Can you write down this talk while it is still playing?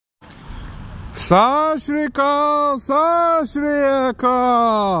Sat Shri Akal, Sat Shri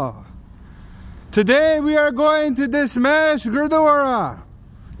Akal. Today we are going to Dasmesh Gurdwara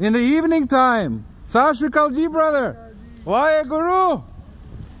in the evening time. Sat Shri Akal ji, brother. Waheguru.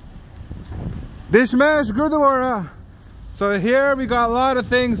 Dasmesh Gurdwara. So here we got a lot of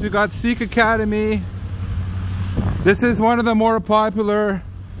things. We got Sikh Academy. This is one of the more popular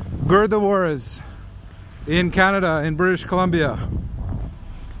Gurdwaras in Canada, in British Columbia.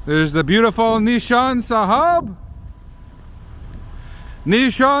 There's the beautiful Nishan Sahib.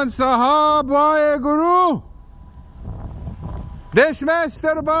 Nishan Sahib, Waheguru. Dasmesh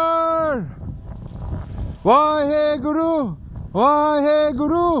Darbar. Waheguru.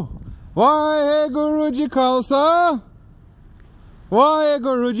 Waheguru. Waheguru ji Khalsa.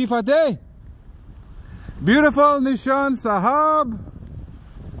 Waheguru ji Fateh. Beautiful Nishan Sahib.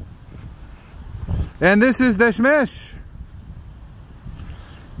 And this is Dasmesh.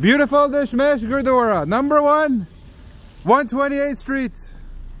 Beautiful Dasmesh Gurdwara. Number 1, 128th Street.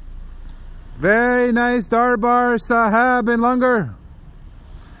 Very nice Darbar Sahib in Langar.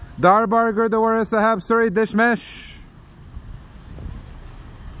 Darbar Gurdwara Sahib, sorry, Dasmesh.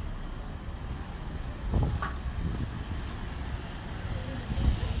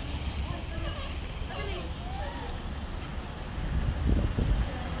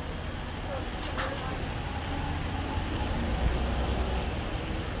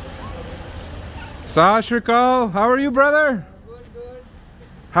 Sat Shri Akal, how are you, brother? Good, good.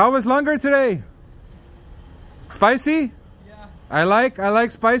 How was Langar today? Spicy? Yeah. I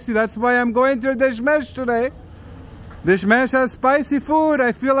like spicy. That's why I'm going to Dasmesh today. Dasmesh has spicy food.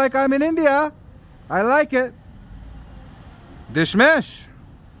 I feel like I'm in India. I like it. Dasmesh.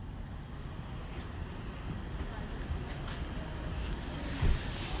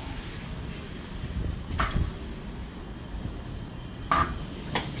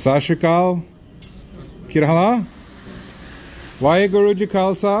 Sat Shri Akal. Kirhala. Waheguru ji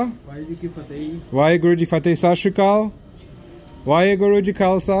Khalsa. Waheguru ji Fateh. Sat Shri Akal. Waheguru ji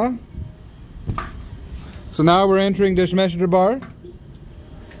Khalsa. So now we're entering Dasmesh Darbar.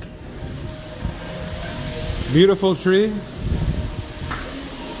 Beautiful tree.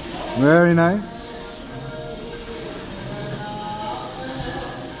 Very nice.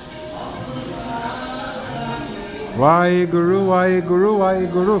 Waheguru, Waheguru,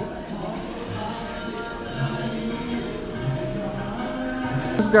 Waheguru.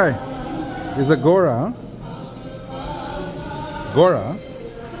 This guy is a Gora. Gora.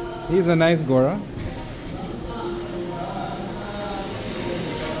 He's a nice Gora.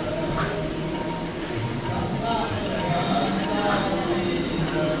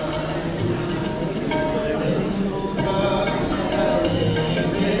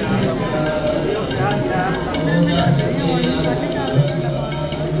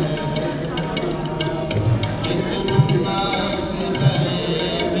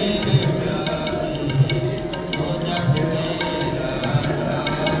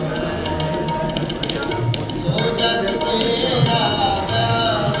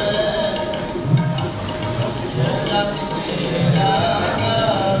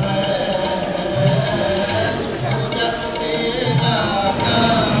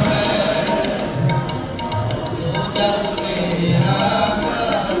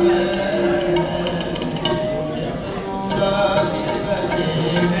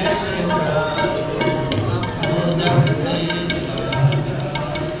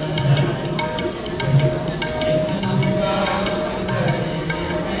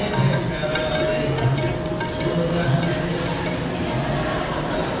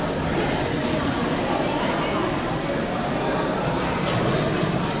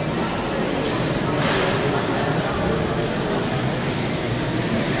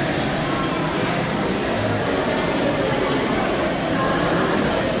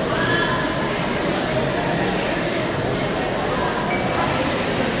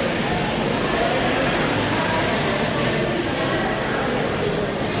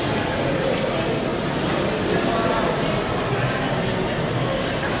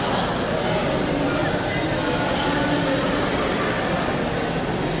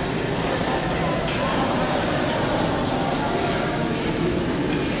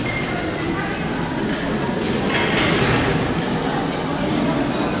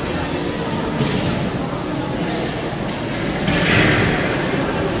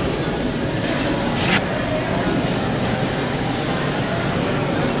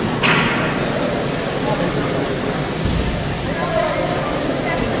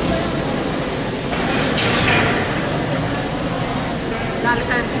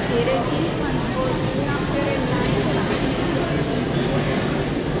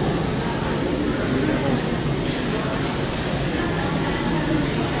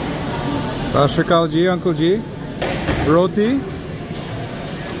 Sat Shri Akal ji, Uncle ji. Roti.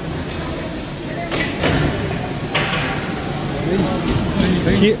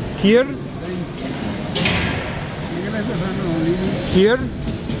 Kheer. Kheer.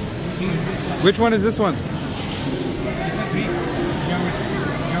 Which one is this one?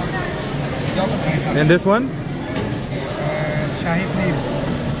 And this one? Shahi paneer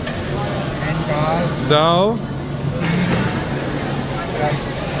and dal.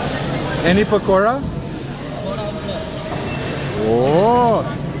 rice. Any pakora? Oh,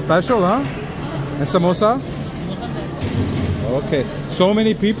 special, huh? And samosa? Okay, so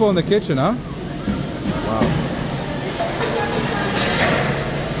many people in the kitchen, huh? Wow.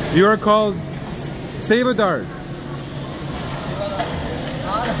 You are called Sevadar.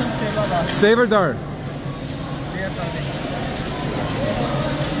 Sevadar.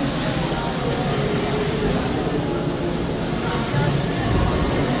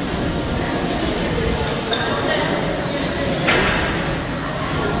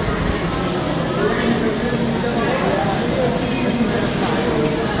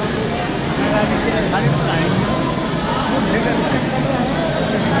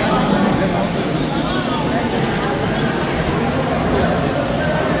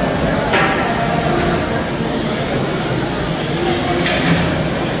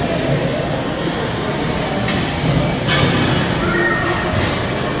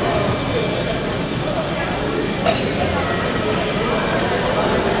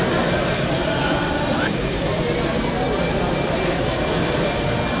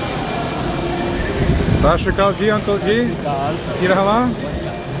 Sat Shri Akal ji, Uncle ji. Ki rahala?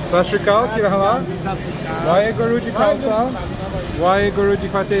 Sat Shri Akal, ki rahala? Waheguru ji Khalsa. Waheguru ji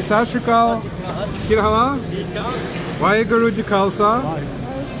Fateh. Sat Shri Akal. Ki rahala? Waheguru ji Khalsa.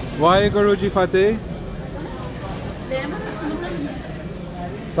 Waheguru ji Fateh.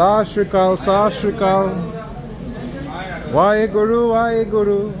 Sat Shri Akal, Sat Shri Akal. Waheguru,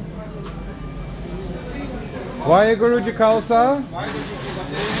 Waheguru. Waheguru ji Khalsa.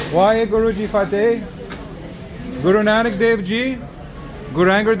 Waheguru ji Fateh. Guru Nanak Dev Ji, Guru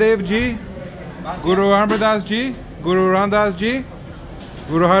Angad Dev Ji, Guru Amardas Ji, Guru Ramdas Ji,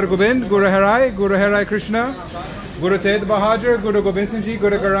 Guru Har Gobind, Guru Harai Krishna, Guru Ted Bahadur, Guru Gobind Singh Ji,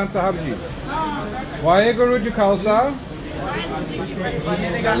 Guru Granth Sahib Ji. Waheguru Ji Khalsa,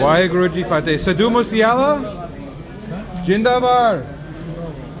 Waheguru Ji Fateh. Sadhu Mustiala, Jindabar.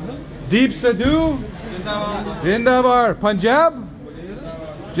 Deep Sadhu, Jindabar. Punjab,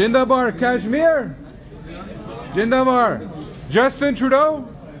 Jindabar. Kashmir, Jindabar. Justin Trudeau,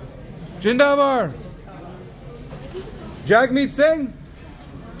 Jindabar. Jagmeet Singh,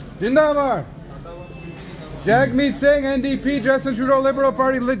 Jindabar. Jagmeet Singh, NDP, Justin Trudeau, Liberal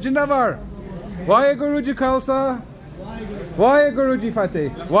Party, Jindabar. Waheguru ji Khalsa, Waheguru ji Fateh.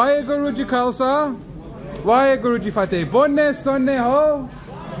 Waheguru ji Khalsa, Waheguru ji Fateh. Bonne sonne ho,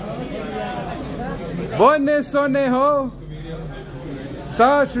 bonne sonne ho.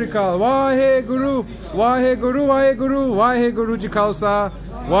 Sat Shri Akal, Waheguru, Waheguru, Waheguru, Waheguru ji Khalsa,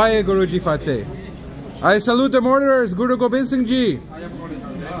 Waheguru ji Fateh. I salute the mourners, Guru Gobind Singh Ji.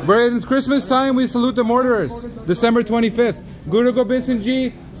 Where it's Christmas time, we salute the mourners. December 25th. Guru Gobind Singh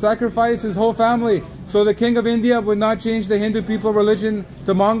Ji sacrificed his whole family so the King of India would not change the Hindu people religion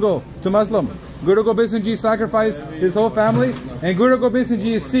to Mongol, to Muslim. Guru Gobind Singh Ji sacrificed his whole family, and Guru Gobind Singh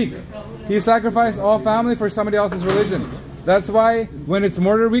Ji is Sikh. He sacrificed all family for somebody else's religion. That's why when it's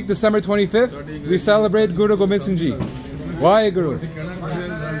Murder Week, December 25th, we celebrate Guru Gobind Singh Ji. Waheguru.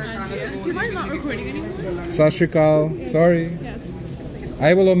 Do you mind not recording anymore? Sat Shri Akal. Sorry. Yeah,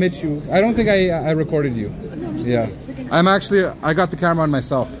 I will omit you. I don't think I recorded you. Yeah. I got the camera on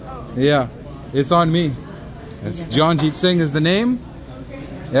myself. Yeah. It's on me. It's Johnjeetsingh is the name.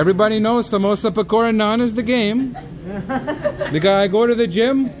 Everybody knows samosa, pakora, naan is the game. Because I go to the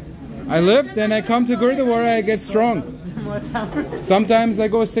gym, I lift, then I come to Gurdwara, I get strong. Sometimes I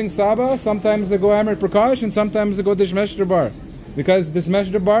go singhsabha, sometimes I go miripirikhalsa, and sometimes I go Dasmesh Darbar. Because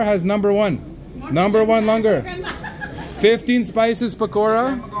Dasmesh Darbar has number one langar. 15 spices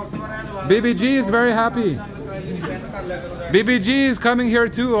pakora. BBG is very happy. BBG is coming here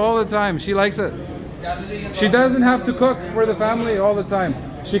too all the time. She likes it. She doesn't have to cook for the family all the time.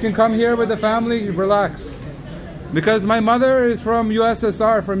 She can come here with the family, relax. Because my mother is from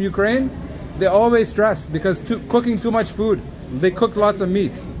USSR, from Ukraine. They always stress because cooking too much food. They cook lots of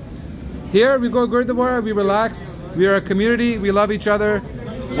meat. Here we go Gurdwara, we relax. We are a community, we love each other.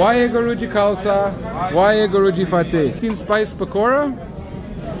 Waheguru ji Khalsa, Waheguru ji Fateh. 15 spice pakora.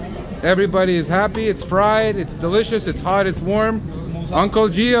 Everybody is happy, it's fried, it's delicious, it's hot, it's warm. Uncle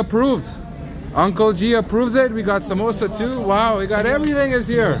G approved. Uncle G approves it. We got samosa too. Wow, we got everything is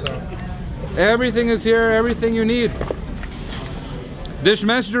here. Everything is here, everything you need.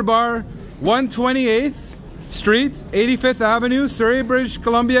 Dasmesh Darbar, 128th Street, 85th Avenue, Surrey, British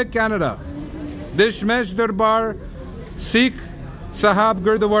Columbia, Canada. Dasmesh Darbar Sahib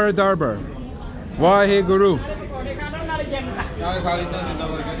Gurudwara Darbar. Waheguru.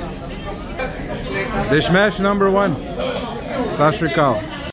 Dasmesh number 1. Sat Shri Akal.